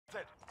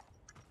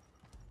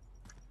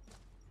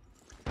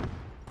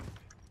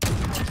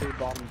two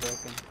bottom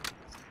broken.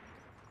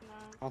 No.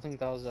 I don't think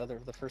that was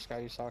the first guy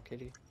you saw,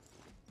 Kitty.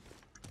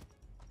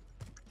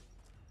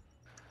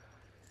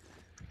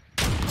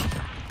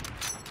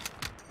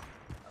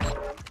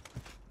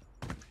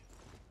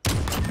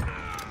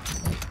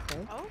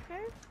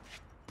 Okay.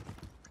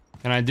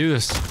 Can I do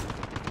this?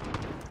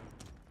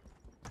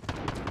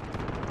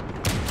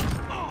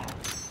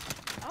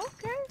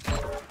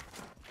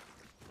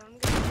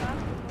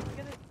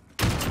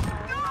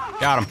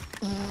 Got him.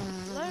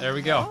 There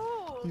we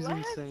go. He's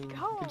insane.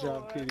 Good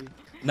job, Kitty.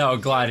 No,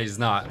 glad he's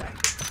not.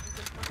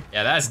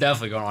 Yeah, that's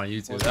definitely going on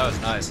YouTube. That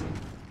was nice.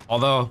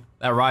 Although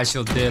that riot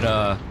shield did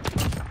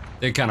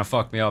kind of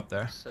fuck me up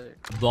there.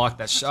 Blocked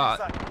that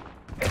shot.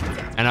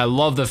 And I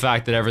love the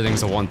fact that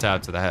everything's a one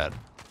tap to the head.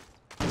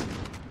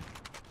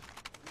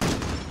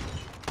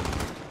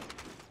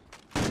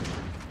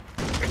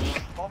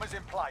 Bomb is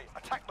in play.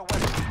 Attack the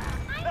weapon.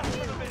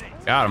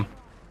 Got him.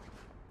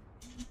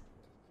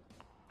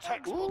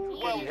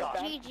 Well done.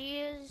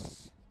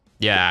 GG's.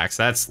 Yeah, Axe,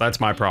 that's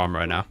my problem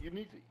right now.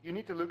 You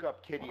need to look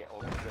up Kitty all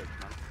the tricks,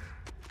 man.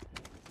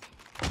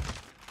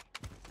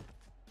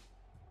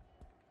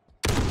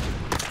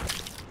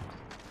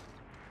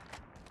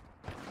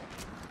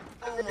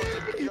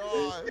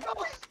 Oh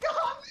my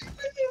god.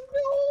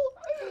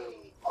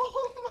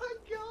 Oh my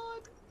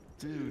god.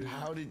 Dude,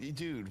 how did you,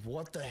 dude,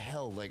 what the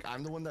hell? Like,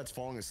 I'm the one that's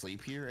falling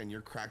asleep here and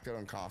you're cracked out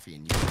on coffee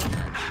and you go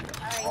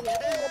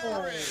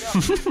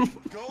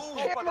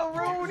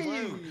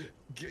pepperoni.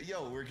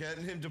 Yo, we're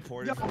getting him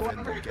deported from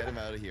Finland. Get him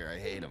out of here. I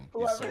hate him.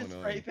 He's so annoying.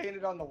 Spray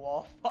painted on the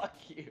wall. Fuck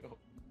you.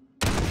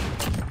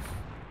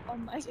 Oh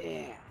my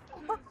god.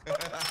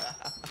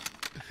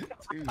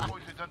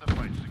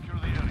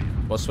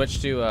 We'll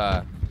switch to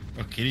Oh,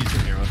 Kitty's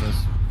in here with us.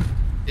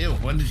 Ew,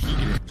 when did he get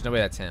here? There's no way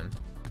that's him.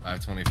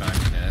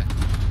 525, yeah.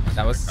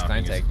 That was his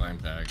clan Copying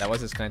tag. That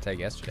was his clan tag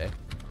yesterday.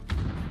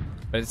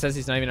 But it says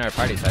he's not even in our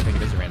party, so I think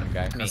it is a random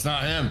guy. It's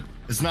not him.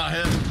 It's not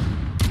him.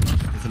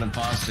 It's an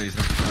imposter. He's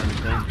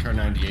got turn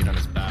 98 on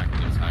his back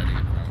and he's hiding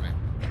it from me.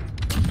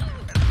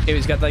 Okay,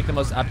 he's got like the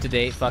most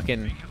up-to-date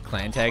fucking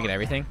clan tag and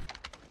everything.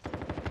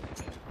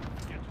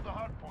 Get to the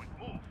hard point.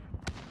 Move.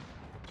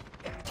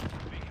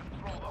 We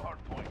control the hard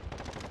point.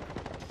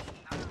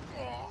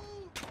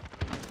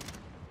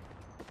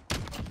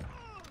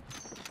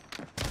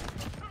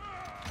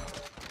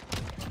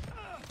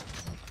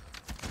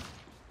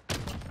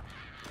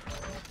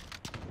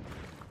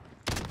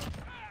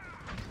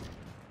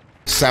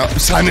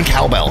 Simon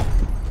Cowbell.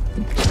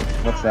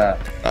 What's that?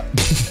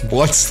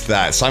 What's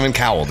that? Simon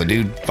Cowell, the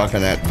dude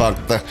fucking I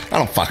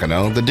don't fucking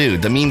know. The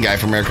dude, the mean guy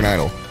from American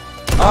Idol.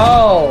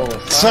 Oh!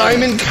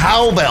 Simon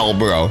Cowbell,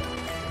 bro.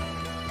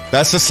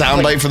 That's the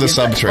soundbite for the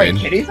sub train.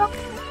 Kitty's up?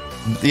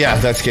 Yeah,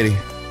 that's Kitty.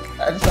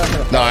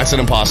 No, that's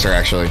an imposter,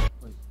 actually.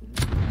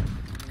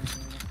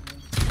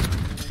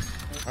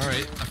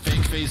 Alright, a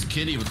fake face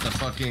Kitty with the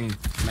fucking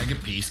mega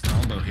piece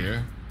combo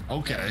here.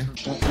 Okay.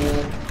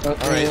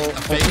 Alright,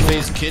 a fake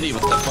face Kitty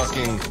with the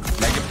fucking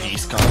mega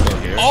piece combo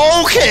here.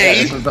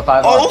 Okay!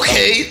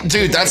 Okay!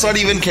 Dude, that's not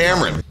even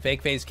Cameron.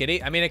 Fake face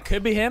kitty. I mean, it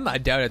could be him. I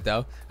doubt it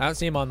though. I don't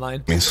see him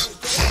online.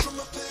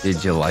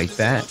 Did you like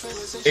that?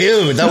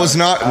 Ew, that was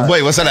not.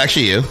 Wait, was that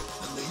actually you?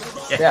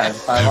 Yeah.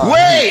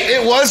 Wait,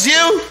 it was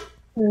you?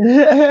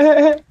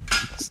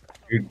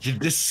 You're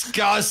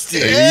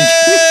disgusting. Ew!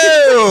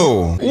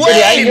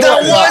 Wait,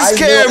 that was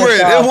Cameron.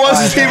 It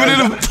wasn't even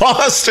an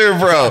imposter,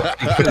 bro.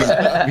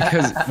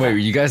 Because wait,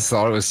 you guys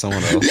thought it was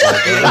someone else.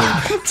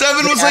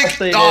 Devin was like,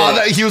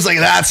 oh, he was like,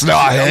 that's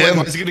not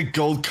him. He's got a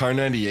gold car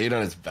 98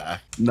 on his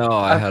back. No,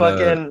 I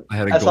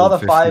saw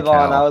the 5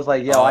 on. I was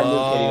like, yo, I knew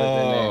Kitty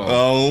was in there.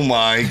 Oh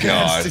my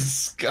god. That's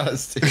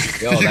disgusting.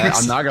 Yo,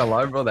 I'm not gonna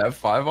lie, bro. That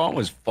 5 on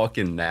was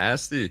fucking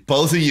nasty.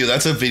 Both of you.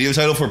 That's a video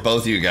title for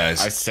both of you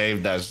guys. I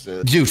saved that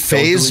shit. Dude,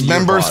 FaZe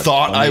members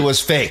thought I was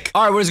fake.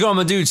 All right, what is going on,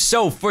 my dudes?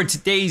 So for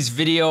today's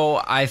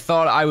video, I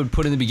thought I would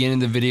put in the beginning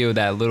of the video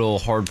that little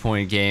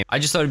hardpoint game. I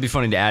just thought it'd be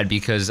funny to add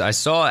because I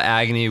saw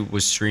Agony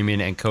was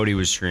streaming and Cody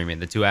was streaming.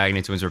 The two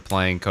Agony twins were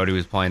playing. Cody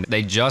was playing.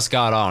 They just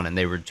got on and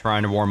they were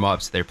trying to warm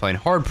up, so they were playing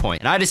hardpoint.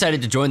 And I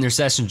decided to join their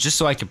session just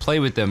so I could play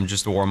with them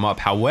just to warm up.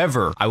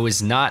 However, I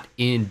was not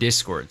in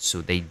Discord, so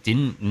they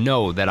didn't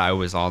know that I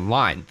was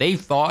online. They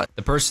thought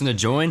the person to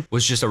join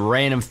was just a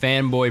random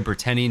fanboy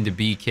pretending to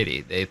be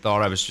Kitty. They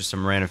thought I was just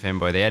some random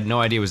fanboy. They had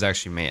no idea it was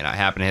actually me, and I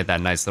happened to hit that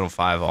nice little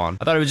 5 on.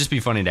 I thought it would just be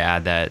funny to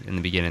add that in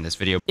the beginning of this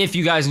video. If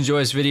you guys enjoy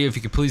this video, if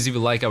you could please leave a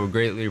like, I would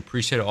greatly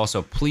appreciate it.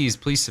 Also, please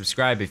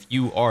subscribe if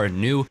you are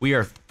new. We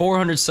are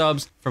 400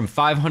 subs from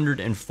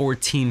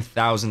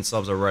 514,000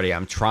 subs already.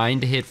 I'm trying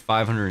to hit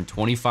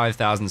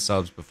 525,000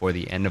 subs before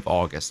the end of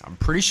August. I'm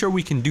pretty sure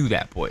we can do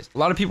that, boys. A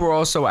lot of people are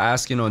also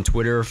asking on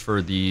Twitter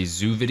for the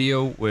zoo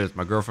video with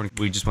my girlfriend.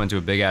 We just went to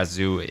a big ass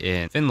zoo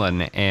in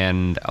Finland,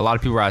 and a lot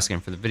of people were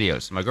asking for the video.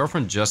 So my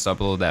girlfriend just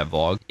uploaded that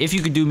vlog. If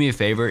you could do me a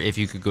favor, if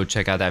you could go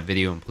check out that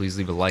video and please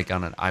leave a like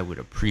on it, I would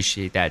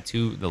appreciate that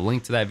too. The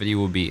link to that video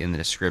will be in the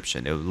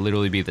description. It would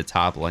literally be the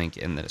top link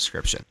in the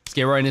description. Let's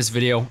get right in this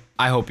video.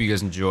 I hope you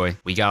guys enjoy.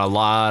 We got a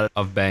lot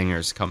of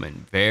bangers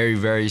coming very,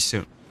 very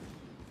soon.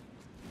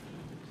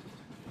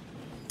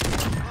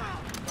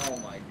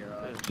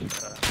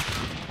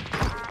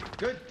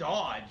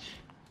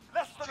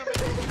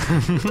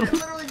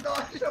 literally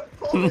dodged a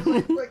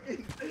bullet like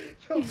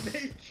fucking the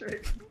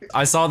Matrix.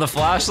 I saw the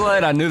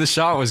flashlight. I knew the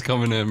shot was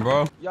coming in,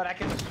 bro. Yo, that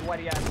kid's a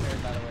sweaty ass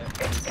nerd, by the way.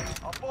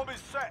 Our bomb is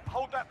set.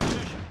 Hold that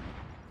position.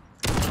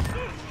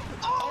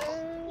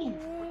 Oh!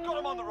 We've got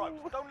him on the ropes.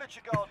 Don't let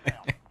your guard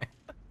down.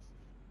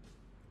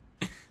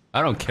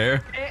 I don't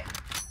care.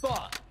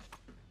 Fuck.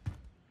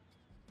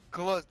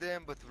 Close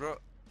them, but bro.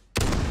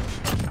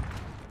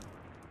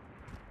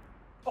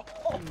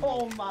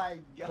 Oh my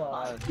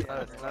god.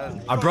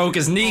 I broke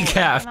his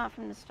kneecap. Not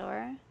from the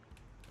store.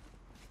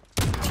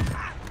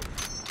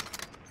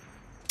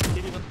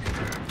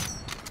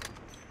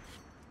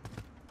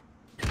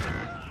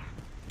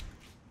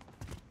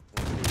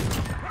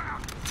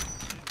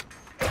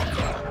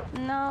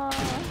 No.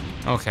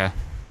 Okay.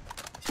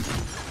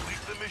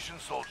 Leave the mission,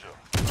 soldier.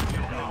 The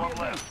only one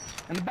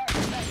left. In the back,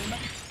 in the back, in the back.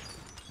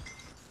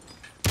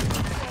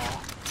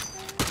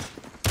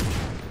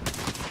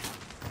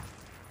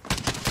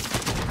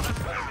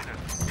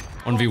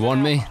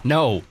 1v1 me?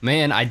 No,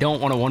 man, I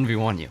don't want to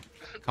 1v1 you.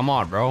 Come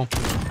on, bro.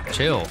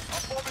 Chill.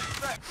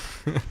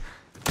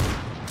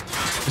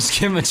 Just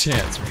give him a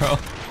chance, bro.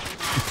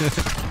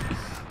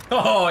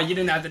 Oh, you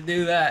didn't have to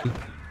do that.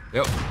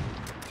 Yep.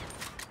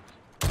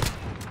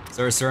 Is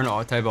there a certain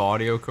type of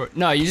audio cord?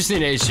 No, you just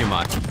need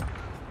HDMI.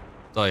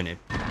 That's all you need.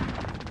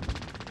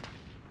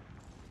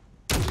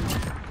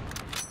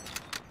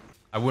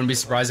 I wouldn't be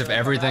surprised if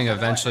everything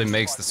eventually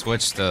makes the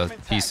switch to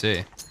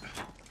PC.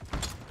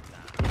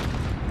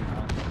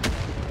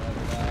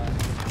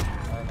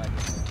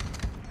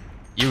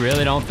 You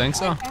really don't think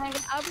so? Can I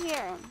get up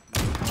here?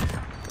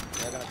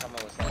 They're gonna come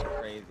up with something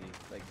crazy,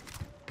 like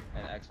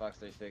an Xbox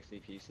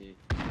 360 PC.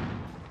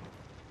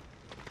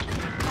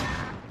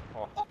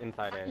 Oh,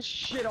 inside A.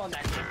 Shit on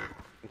that kid.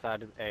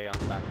 Inside A on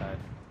the backside.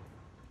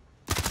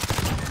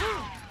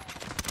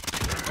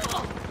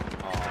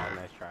 Oh,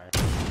 nice try.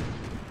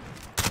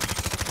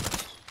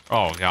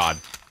 Oh god.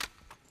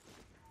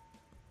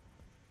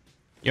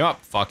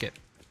 Yup, fuck it.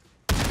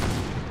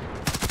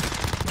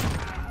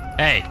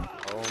 Hey.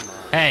 Oh my.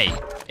 Hey.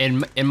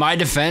 In my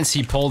defense,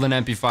 he pulled an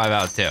MP5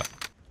 out too.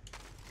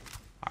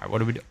 Alright, what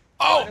do we do?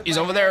 Oh, he's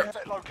over there.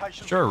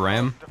 Sure,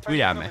 Ram.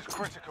 Tweet at me.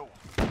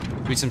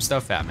 Tweet some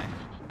stuff at me.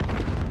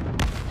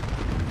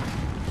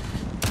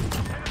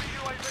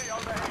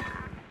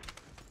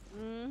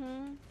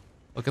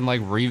 Looking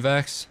like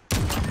Revex. Nah,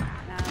 we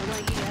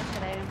don't eat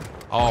yesterday.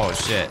 Oh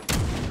shit.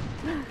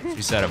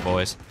 You said it,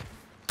 boys.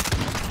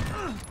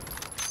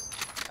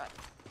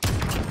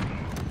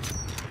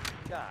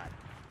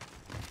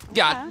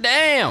 God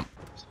damn!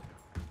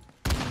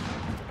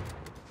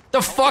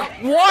 The fuck?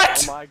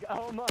 What? Oh my god.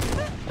 Oh my.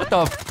 What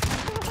the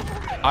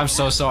f— I'm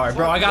so sorry,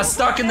 bro. I got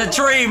stuck in the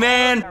tree,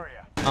 man!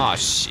 Oh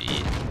shit.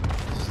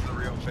 This is the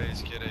real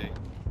FaZe, kitty.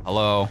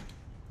 Hello.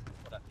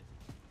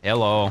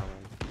 Hello.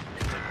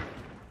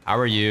 How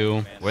are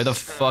you? Where the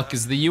fuck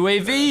is the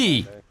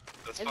UAV?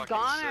 That's It's fucking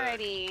gone sick.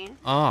 already.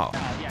 Oh.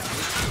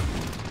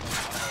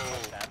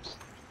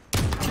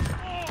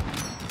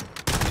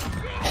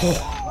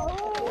 Oh,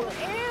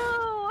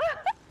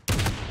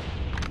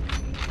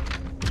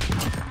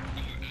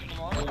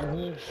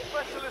 ew.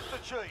 Specialist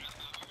achieved.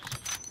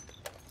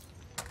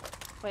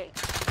 Wait.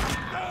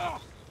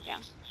 Yeah.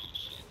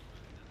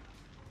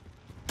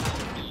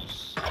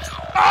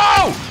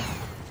 Oh!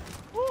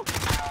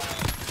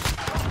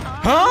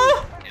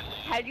 Huh?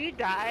 Had you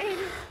died?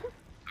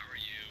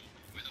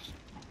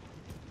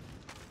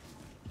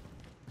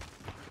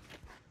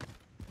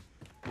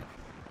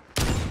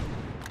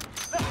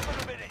 Less than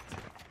a minute.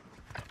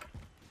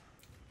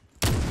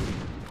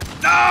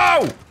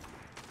 No!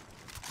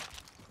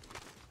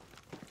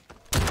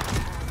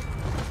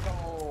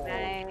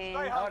 Nice.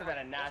 That would've been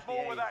a nasty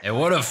A. It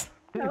would've.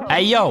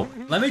 Hey, yo,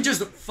 let me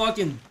just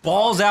fucking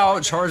balls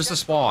out, charge the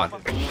spawn.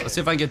 Let's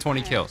see if I can get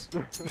 20 kills.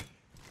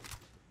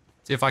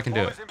 See if I can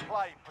do it. Boys in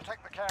play.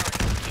 Protect the carry.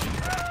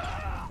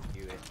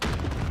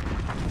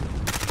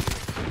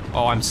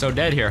 Oh, I'm so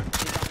dead here.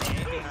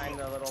 Behind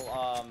the little,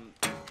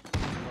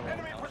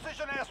 Enemy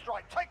precision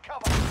airstrike. Take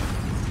cover.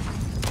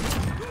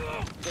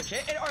 Good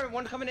shit. Or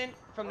one coming in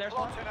from their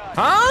spawn. Launching A.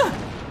 Huh?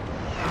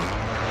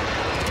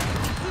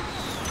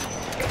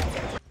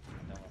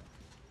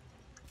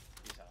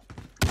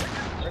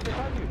 Right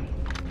behind you.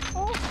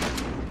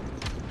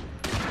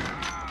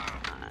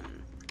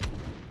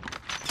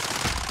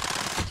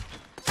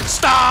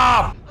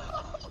 Stop!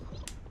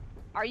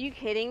 Are you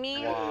kidding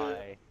me?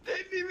 Why? They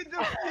didn't even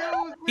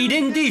defuse. He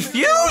didn't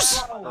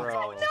defuse?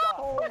 Bro.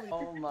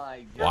 Oh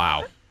my god.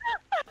 Wow.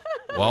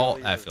 Well,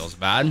 that feels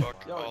bad.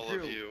 Fuck Yo, all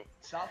dude. of you.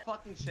 Stop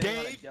fucking sitting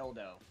on a Dave?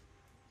 dildo.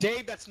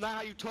 Dave, that's not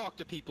how you talk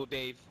to people,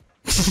 Dave.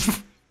 Holy-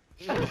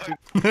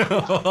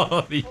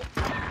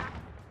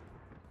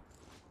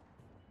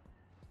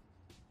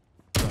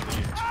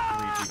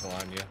 Three people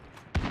on you.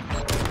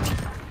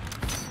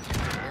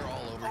 They're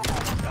all over here.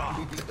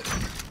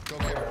 Go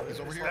get her. He's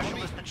over here. On me.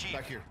 Specialist achieved.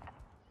 Back here.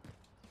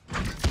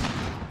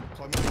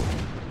 Climb in.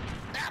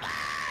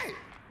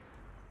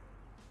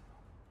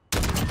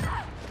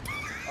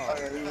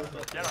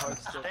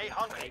 Stay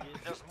hungry.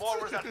 There's more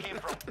where that came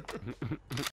from.